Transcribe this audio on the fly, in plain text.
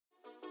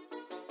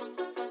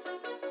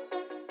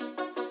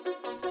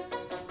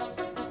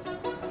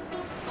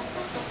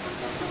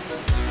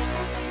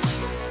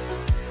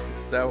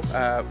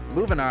So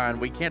moving on,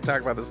 we can't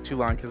talk about this too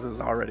long because this is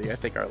already, I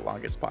think, our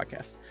longest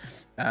podcast.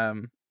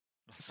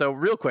 So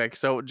real quick,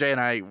 so Jay and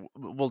I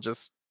will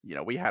just,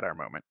 we had our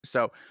moment.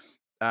 So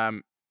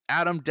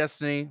Adam,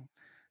 Destiny,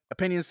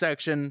 opinion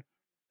section,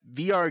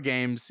 VR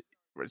games,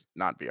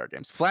 not VR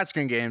games, flat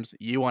screen games,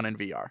 you want in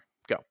VR.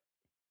 Go.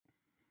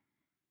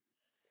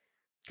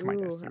 Come on,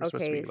 Destiny. You're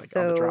supposed to be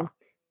on the draw.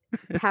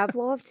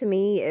 Pavlov to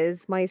me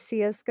is my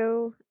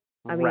CSGO.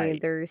 I mean,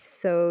 they're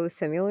so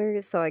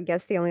similar. So I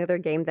guess the only other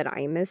game that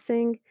I'm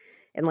missing,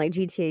 and like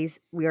GTA's,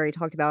 we already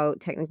talked about,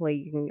 technically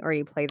you can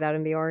already play that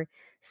in VR.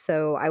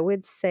 So I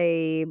would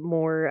say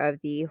more of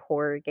the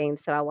horror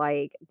games that I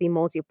like, the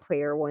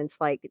multiplayer ones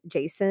like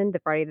Jason, the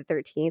Friday the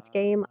 13th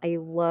game. I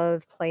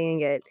love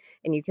playing it,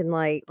 and you can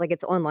like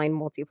it's online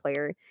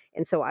multiplayer.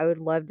 And so I would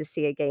love to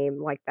see a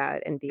game like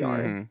that in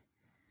VR. Mm-hmm.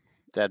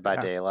 Dead by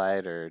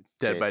Daylight or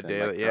Dead by Jason,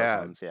 Daylight,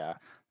 yeah.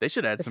 They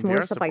should add some more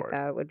VR stuff support. like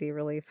that would be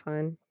really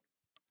fun.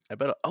 I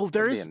bet. Oh,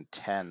 there is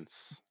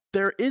intense.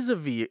 There is a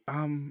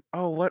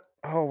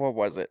what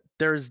was it?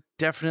 There's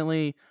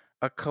definitely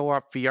a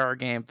co-op VR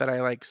game that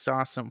I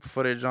saw some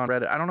footage on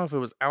Reddit. I don't know if it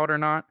was out or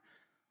not.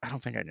 I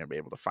don't think I'm gonna be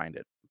able to find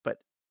it, but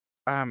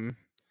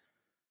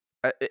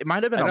it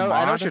might have been. I know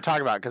what you're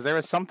talking about because there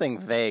was something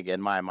vague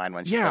in my mind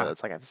when she said it.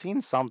 It's like I've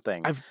seen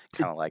something kind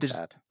of like there's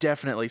that.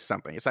 Definitely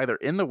something. It's either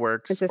in the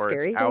works or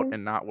it's out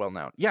and not well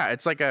known. Yeah,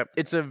 it's like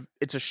it's a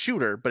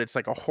shooter, but it's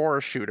like a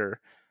horror shooter,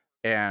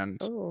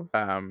 and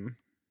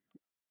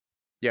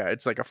yeah,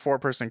 it's like a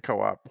 4-person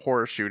co-op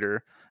horror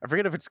shooter. I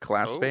forget if it's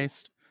class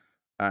based.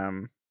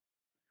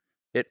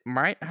 It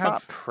might have. It's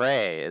not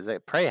Prey, is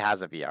it? Prey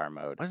has a VR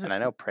mode, and I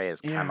know Prey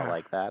is kind of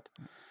like that.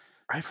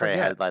 I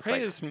forget.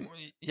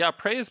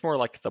 Prey is more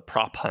like the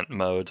prop hunt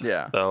mode.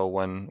 Yeah. Though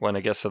when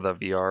it gets to the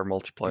VR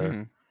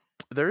multiplayer,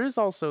 there is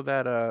also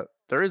that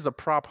there is a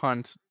prop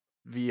hunt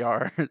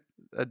VR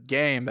a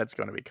game that's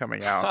going to be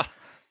coming out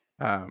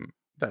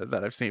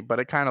that I've seen, but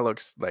it kind of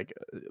looks like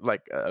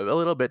a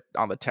little bit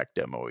on the tech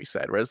demo we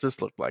said, whereas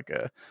this looked like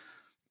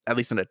at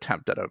least an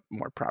attempt at a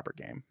more proper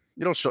game.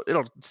 It'll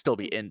still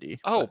be indie.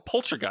 Oh,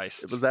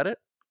 Poltergeist. Was that it?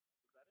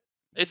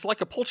 It's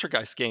like a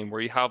Poltergeist game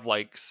where you have where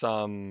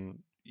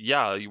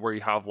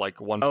you have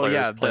one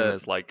player playing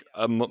as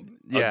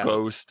a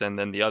ghost, and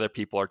then the other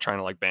people are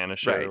trying to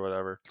banish it or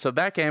whatever. So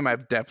that game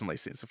I've definitely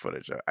seen some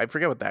footage of. I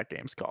forget what that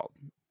game's called.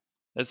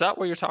 Is that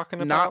what you're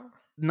talking about?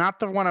 Not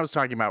the one I was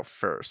talking about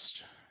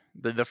first.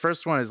 The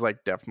first one is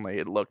definitely,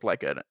 it looked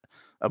like a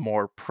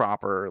more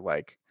proper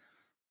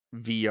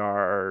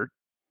VR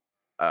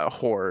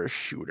horror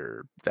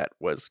shooter that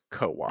was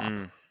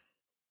co-op.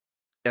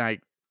 And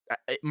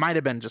it might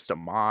have been just a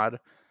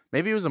mod.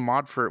 Maybe it was a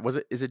mod for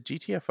is it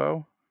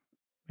GTFO?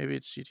 Maybe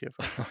it's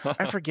GTFO.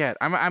 I forget.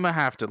 I'm gonna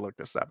have to look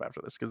this up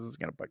after this because this is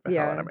gonna bug the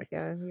hell out of me.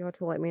 Yeah, you have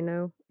to let me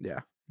know.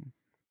 Yeah.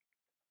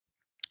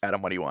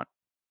 Adam, what do you want?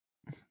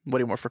 What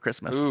do you want for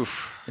Christmas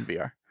in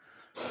VR?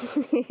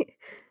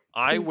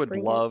 I would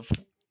love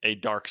a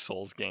Dark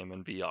Souls game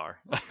in VR.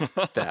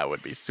 That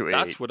would be sweet.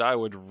 That's what I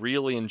would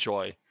really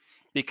enjoy,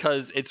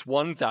 because it's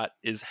one that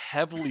is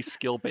heavily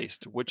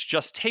skill-based, which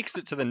just takes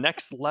it to the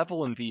next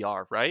level in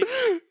VR, right?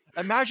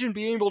 Imagine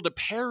being able to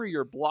parry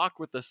or block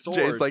with the sword.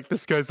 Jay's like,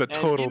 this guy's a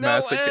total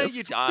masochist.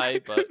 You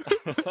die, but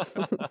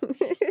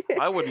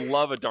I would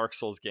love a Dark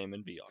Souls game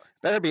in VR.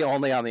 Better be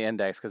only on the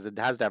index because it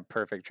has to have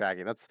perfect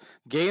tracking. That's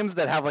games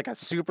that have a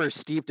super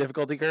steep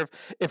difficulty curve.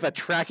 If a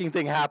tracking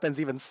thing happens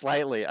even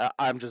slightly,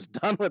 I'm just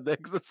done with it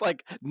because it's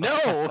no,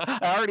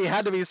 I already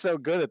had to be so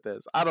good at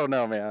this. I don't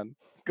know, man.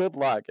 Good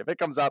luck. If it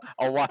comes out,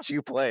 I'll watch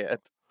you play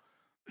it.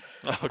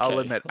 Okay. I'll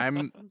admit,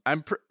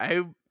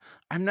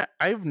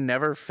 I've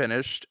never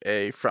finished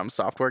a From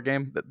Software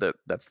game.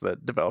 That's the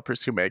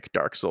developers who make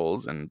Dark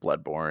Souls and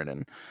Bloodborne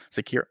and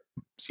Sekiro.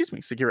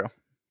 Sekiro.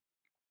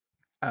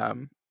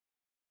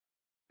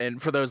 And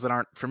for those that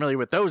aren't familiar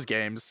with those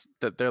games,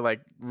 that they're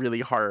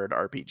really hard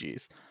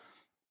RPGs.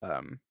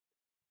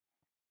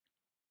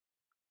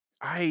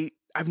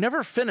 I've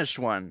never finished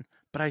one,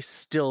 but I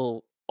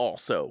still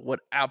also would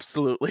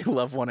absolutely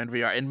love one in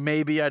VR, and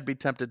maybe I'd be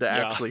tempted to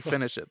actually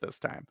finish it this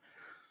time.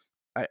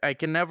 I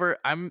can never.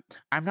 I'm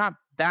not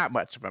that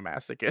much of a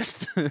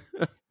masochist.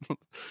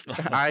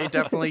 I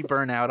definitely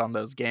burn out on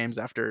those games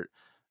after.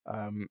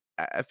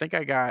 I think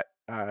I got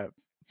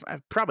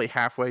probably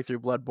halfway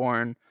through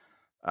Bloodborne.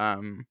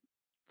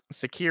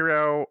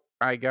 Sekiro,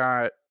 I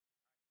got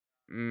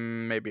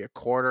maybe a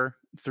quarter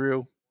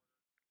through,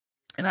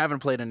 and I haven't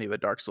played any of the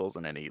Dark Souls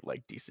in any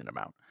decent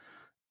amount.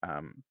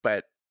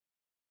 But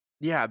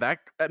yeah,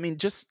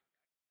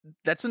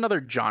 that's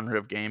another genre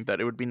of game that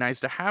it would be nice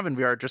to have in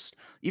VR, just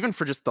even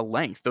for just the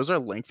length. Those are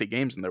lengthy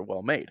games and they're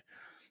well made.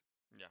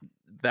 Yeah.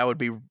 That would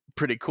be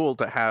pretty cool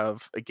to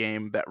have a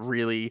game that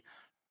really,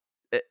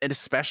 and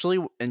especially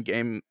in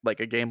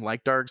a game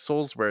like Dark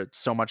Souls, where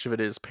so much of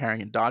it is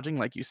parrying and dodging,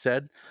 like you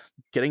said,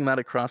 getting that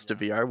across to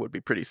VR would be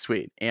pretty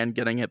sweet, and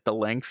getting it the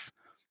length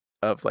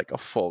of a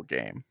full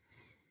game.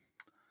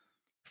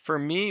 For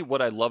me,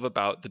 what I love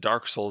about the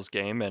Dark Souls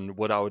game, and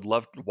why I would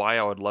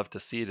love to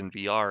see it in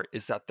VR,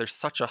 is that there's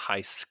such a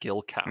high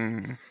skill cap.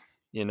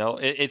 You know,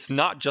 it's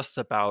not just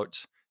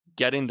about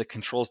getting the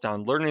controls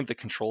down, learning the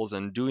controls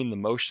and doing the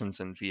motions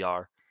in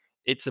VR.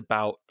 It's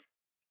about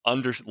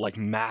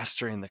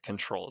mastering the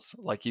controls.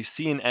 Like you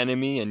see an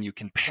enemy and you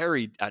can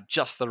parry at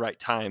just the right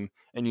time,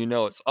 and you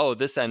know it's, oh,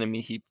 this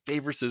enemy, he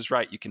favors his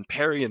right. You can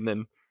parry and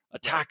then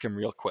attack him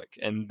real quick.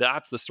 And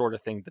that's the sort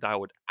of thing that I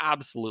would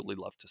absolutely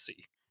love to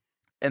see.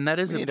 And that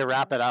is, we need to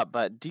wrap it up,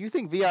 but do you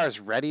think VR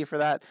is ready for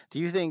that? Do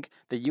you think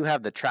that you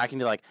have the tracking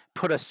to like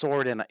put a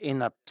sword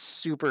in a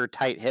super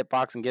tight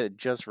hitbox and get it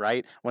just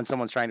right when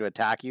someone's trying to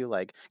attack you?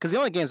 Like, because the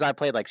only games I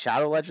played, like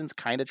Shadow Legends,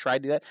 kind of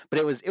tried to do that, but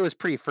it was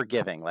pretty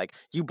forgiving. Like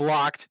you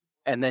blocked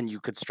and then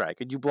you could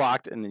strike, and you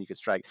blocked and then you could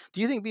strike.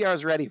 Do you think VR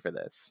is ready for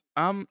this?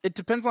 It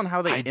depends on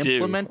how they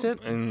implement it.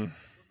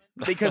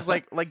 Because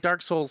like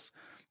Dark Souls,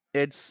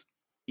 it's,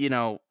 you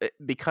know,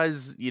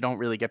 because you don't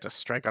really get to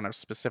strike on a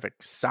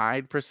specific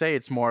side per se.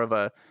 It's more of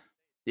an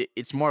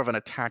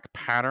attack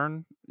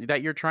pattern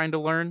that you're trying to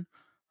learn.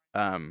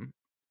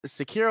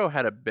 Sekiro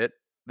had a bit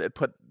that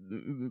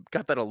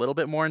got that a little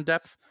bit more in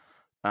depth.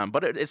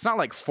 But it's not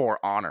like For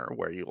Honor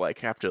where you like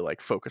have to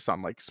like focus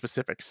on like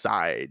specific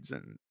sides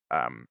and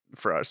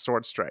for a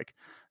sword strike.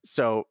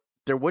 So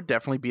there would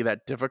definitely be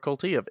that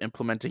difficulty of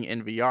implementing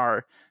in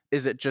VR.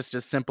 Is it just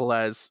as simple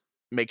as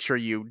make sure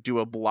you do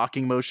a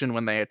blocking motion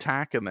when they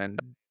attack and then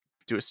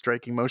do a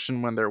striking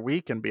motion when they're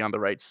weak and be on the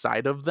right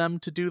side of them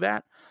to do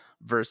that,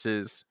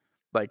 versus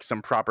like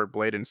some proper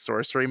blade and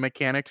sorcery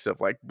mechanics of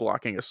like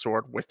blocking a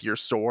sword with your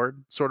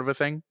sword sort of a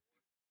thing?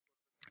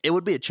 It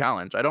would be a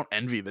challenge. I don't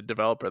envy the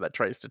developer that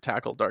tries to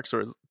tackle Dark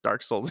Souls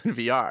in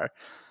VR.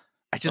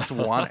 I just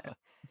want it.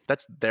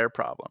 That's their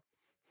problem.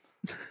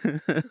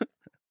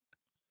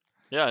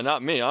 Yeah,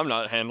 not me. I'm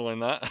not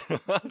handling that.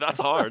 That's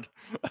hard.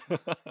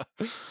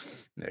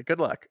 Yeah, good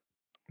luck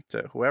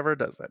to whoever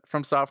does that.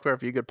 From Software,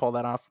 if you could pull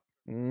that off,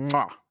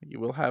 mwah, you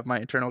will have my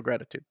eternal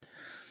gratitude.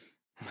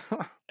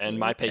 And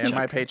my paycheck. And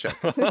my paycheck.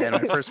 And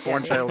my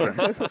firstborn children.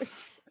 All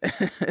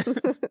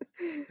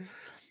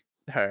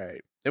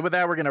right. And with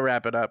that, we're going to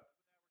wrap it up.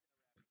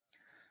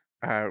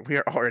 We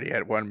are already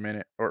at 1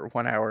 minute or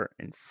 1 hour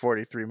and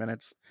 43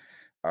 minutes.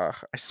 I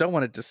so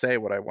wanted to say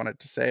what I wanted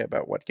to say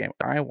about what game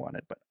I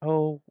wanted, but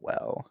oh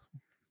well.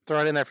 Throw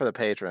it in there for the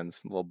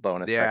patrons. A little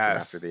bonus section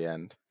after the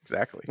end.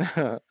 Exactly.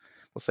 We'll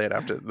say it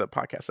after the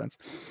podcast ends.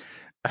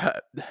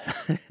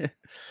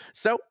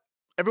 So,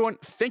 everyone,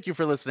 thank you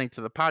for listening to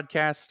the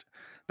podcast.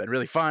 Been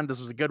really fun. This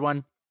was a good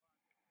one.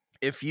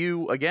 If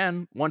you,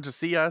 again, want to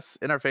see us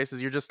in our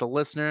faces, you're just a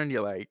listener and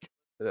you're like,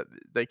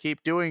 they're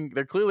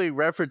clearly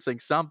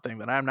referencing something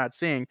that I'm not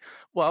seeing.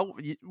 Well,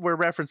 we're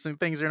referencing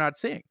things you're not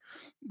seeing.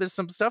 There's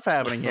some stuff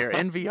happening here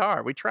in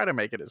VR. We try to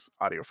make it as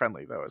audio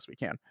friendly, though, as we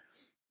can.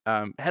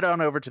 Head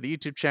on over to the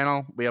YouTube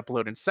channel. We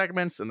upload in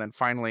segments, and then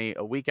finally,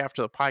 a week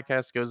after the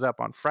podcast goes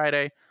up on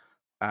Friday,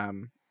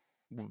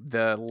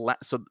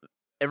 so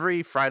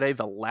every Friday,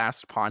 the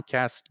last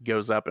podcast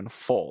goes up in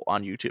full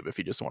on YouTube if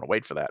you just want to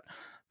wait for that.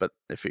 But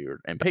if you're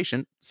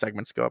impatient,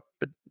 segments go up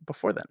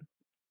before then.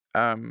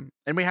 And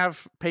we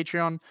have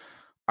Patreon.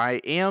 I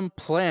am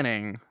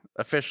planning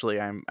officially.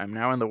 I'm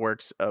now in the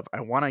works of. I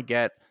want to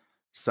get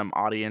some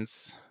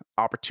audience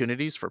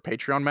opportunities for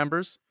Patreon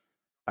members.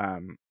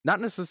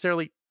 Not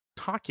necessarily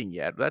talking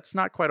yet. That's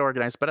not quite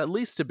organized, but at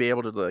least to be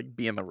able to like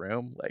be in the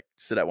room, like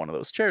sit at one of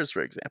those chairs,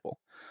 for example,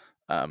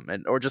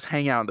 or just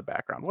hang out in the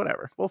background.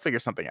 Whatever. We'll figure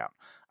something out.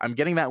 I'm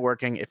getting that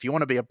working. If you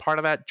want to be a part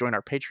of that, join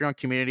our Patreon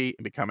community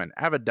and become an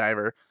avid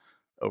diver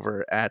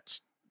over at,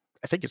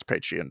 I think it's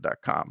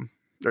patreon.com.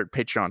 or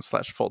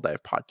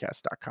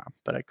patreon.com/fulldivepodcast.com,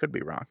 but I could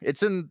be wrong.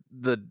 It's in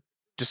the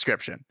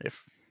description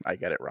if I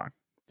get it wrong.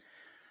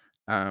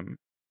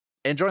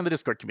 And join the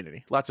Discord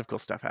community. Lots of cool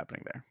stuff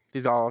happening there.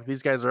 These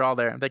guys are all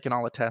there. They can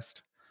all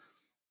attest.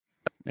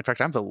 In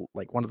fact, I'm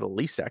one of the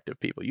least active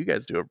people. You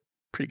guys do a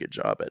pretty good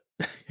job at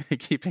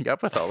keeping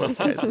up with all those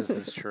guys. This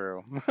is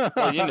true.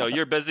 Well,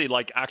 you're busy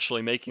like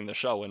actually making the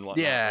show and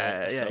whatnot.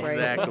 Yeah, right? Yeah,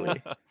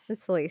 exactly.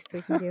 That's the least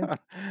we can do. All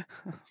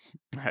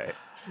right.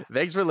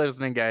 Thanks for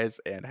listening, guys,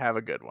 and have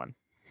a good one.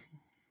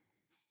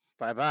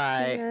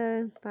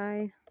 Bye-bye.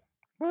 Bye.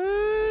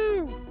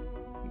 Woo!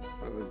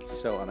 It was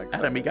so unexpected.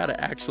 Adam, you gotta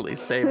actually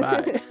say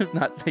bye.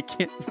 They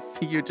can't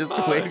see you just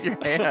wave your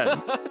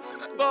hands.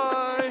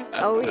 Bye.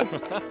 Oh, yeah.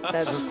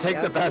 Just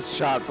take the best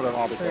shot, put them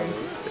all together.